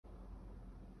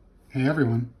Hey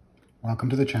everyone, welcome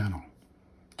to the channel.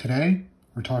 Today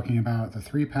we're talking about the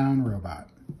 3-pound robot.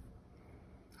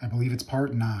 I believe it's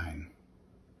part 9.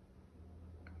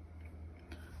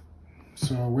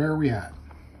 So where are we at?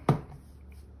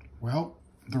 Well,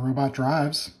 the robot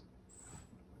drives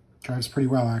pretty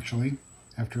well actually,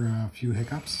 after a few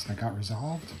hiccups that got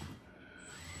resolved.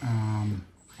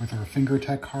 With our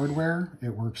FingerTech hardware,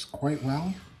 it works quite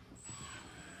well.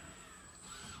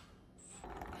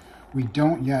 We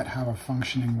don't yet have a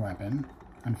functioning weapon,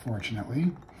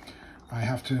 unfortunately. I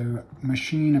have to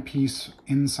machine a piece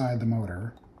inside the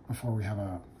motor before we have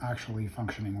a actually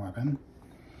functioning weapon.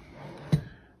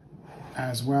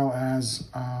 As well as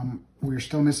we're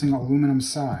still missing aluminum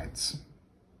sides.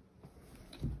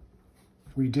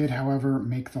 We did, however,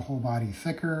 make the whole body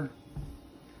thicker,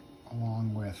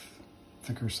 along with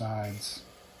thicker sides.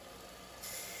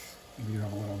 We do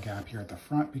have a little gap here at the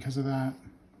front because of that.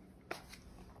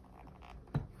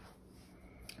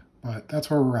 But that's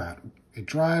where we're at. It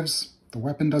drives, the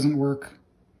weapon doesn't work.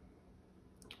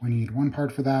 We need 1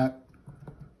 part for that,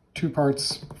 2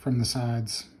 parts from the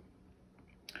sides,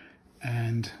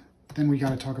 and then we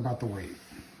gotta talk about the weight.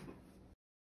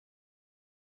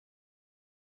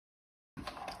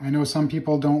 I know some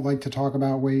people don't like to talk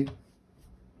about weight,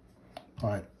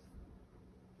 but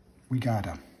we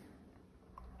gotta.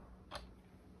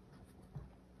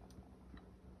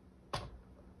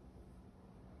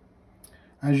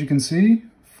 As you can see,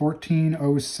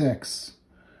 1406.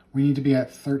 We need to be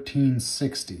at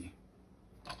 1360.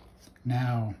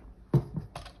 Now,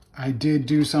 I did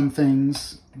do some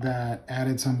things that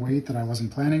added some weight that I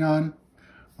wasn't planning on,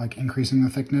 like increasing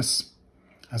the thickness,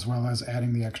 as well as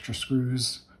adding the extra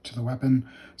screws to the weapon.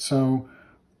 So,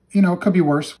 you know, it could be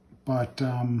worse, but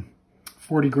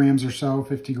 40 grams or so,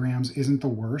 50 grams isn't the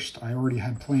worst. I already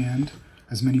had planned,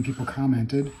 as many people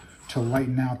commented, to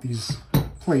lighten out these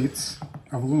plates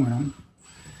of aluminum.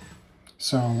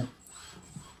 So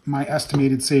my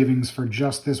estimated savings for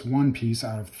just this one piece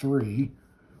out of 3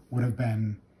 would have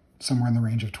been somewhere in the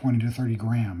range of 20 to 30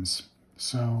 grams.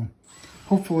 So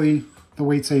hopefully the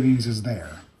weight savings is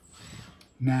there.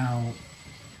 Now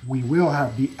we will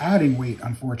be adding weight,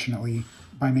 unfortunately,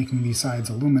 by making these sides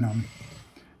aluminum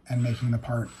and making the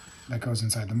part that goes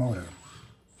inside the motor.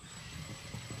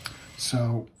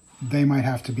 So they might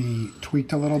have to be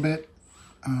tweaked a little bit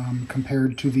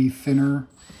compared to the thinner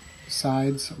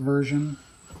sides version,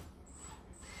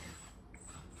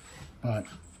 but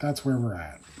that's where we're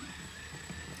at.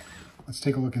 Let's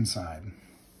take a look inside.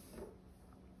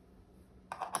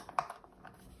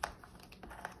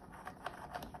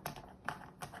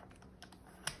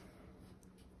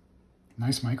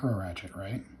 Nice micro ratchet,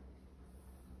 right?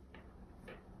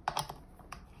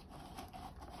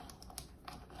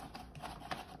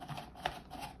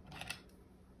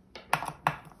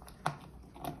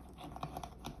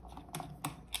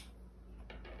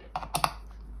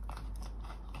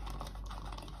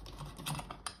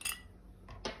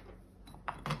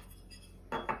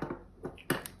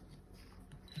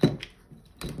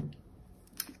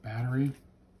 Battery.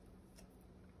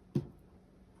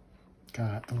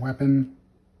 Got the weapon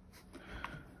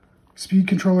speed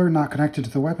controller not connected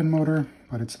to the weapon motor,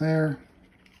 but it's there.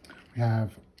 We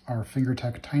have our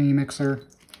FingerTech tiny mixer,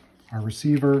 our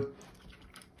receiver,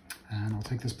 and I'll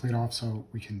take this plate off so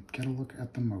we can get a look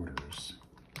at the motors.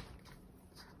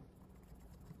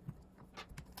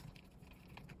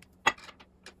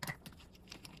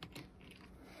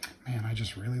 Man, I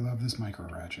just really love this micro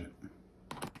ratchet.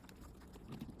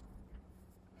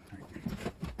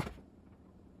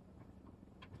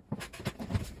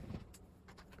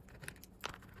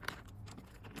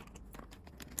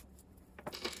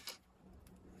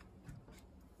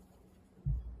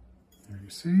 There you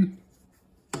see. You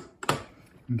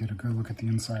can get a good look at the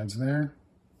insides there.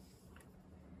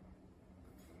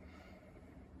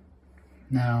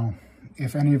 Now,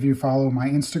 if any of you follow my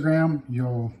Instagram,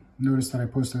 you'll notice that I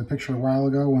posted a picture a while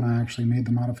ago when I actually made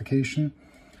the modification.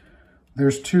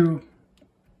 There's 2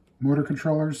 motor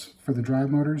controllers for the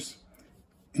drive motors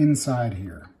inside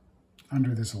here,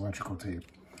 under this electrical tape.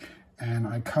 And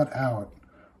I cut out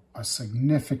a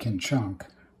significant chunk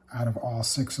out of all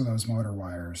 6 of those motor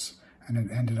wires. And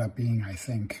it ended up being, I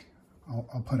think,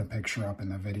 I'll put a picture up in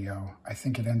the video. I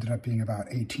think it ended up being about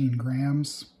 18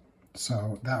 grams.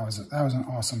 So that was an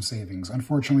awesome savings.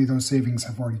 Unfortunately, those savings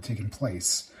have already taken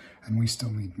place, and we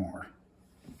still need more.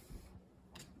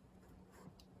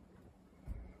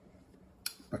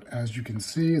 But as you can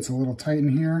see, it's a little tight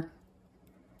in here.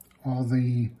 All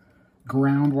the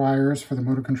ground wires for the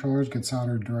motor controllers get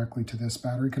soldered directly to this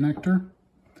battery connector.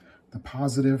 The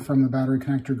positive from the battery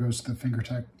connector goes to the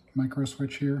FingerTech micro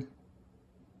switch here,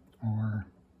 or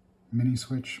mini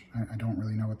switch. I don't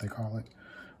really know what they call it.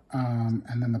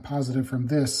 And then the positive from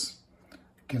this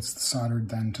gets soldered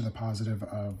then to the positive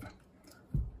of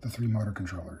the 3 motor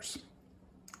controllers.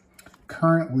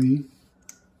 Currently,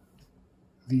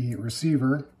 the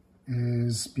receiver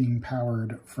is being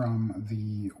powered from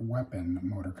the weapon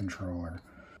motor controller.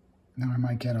 Now I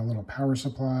might get a little power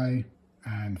supply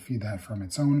and feed that from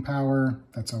its own power.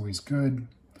 That's always good.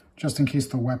 Just in case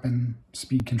the weapon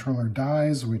speed controller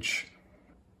dies, which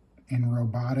in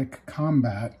robotic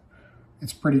combat,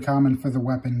 it's pretty common for the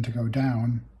weapon to go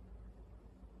down,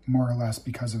 more or less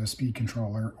because of a speed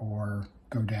controller, or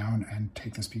go down and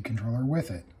take the speed controller with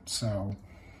it. So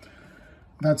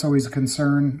that's always a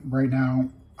concern. Right now,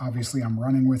 obviously I'm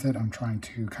running with it. I'm trying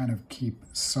to kind of keep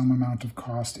some amount of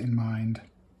cost in mind.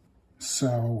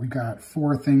 So we've got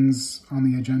 4 things on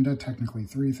the agenda, technically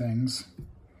 3 things.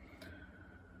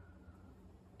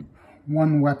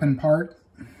 1 weapon part,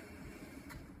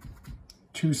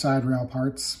 2 side rail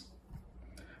parts,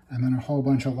 and then a whole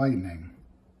bunch of lightning.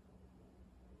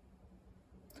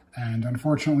 And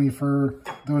unfortunately for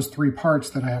those 3 parts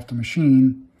that I have to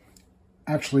machine,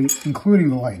 actually including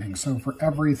the lightning, so for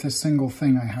every single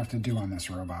thing I have to do on this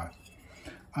robot,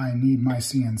 I need my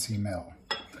CNC mill.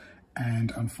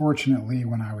 And unfortunately,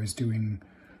 when I was doing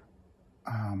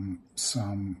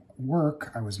some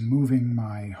work, I was moving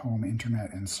my home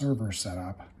internet and server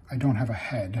setup. I don't have a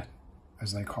head,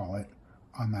 as they call it,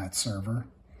 on that server.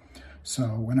 So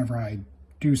whenever I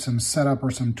do some setup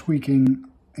or some tweaking,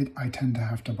 I tend to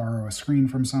have to borrow a screen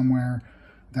from somewhere.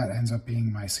 That ends up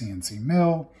being my CNC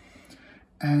mill.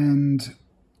 And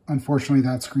unfortunately,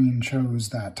 that screen chose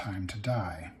that time to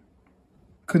die.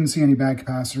 Couldn't see any bad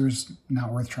capacitors,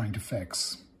 not worth trying to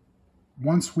fix.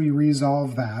 Once we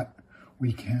resolve that,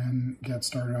 we can get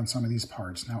started on some of these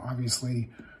parts. Now,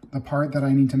 obviously, the part that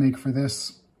I need to make for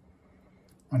this,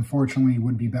 unfortunately,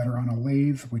 would be better on a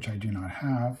lathe, which I do not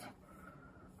have.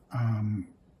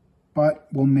 But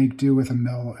we'll make do with a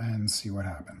mill and see what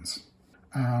happens.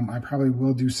 I probably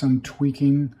will do some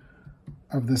tweaking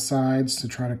of the sides to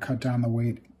try to cut down the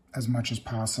weight as much as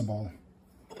possible.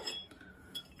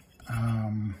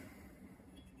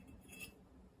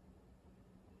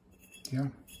 Yeah.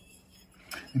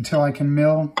 Until I can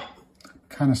mill,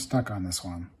 kind of stuck on this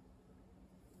one.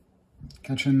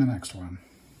 Catch you in the next one.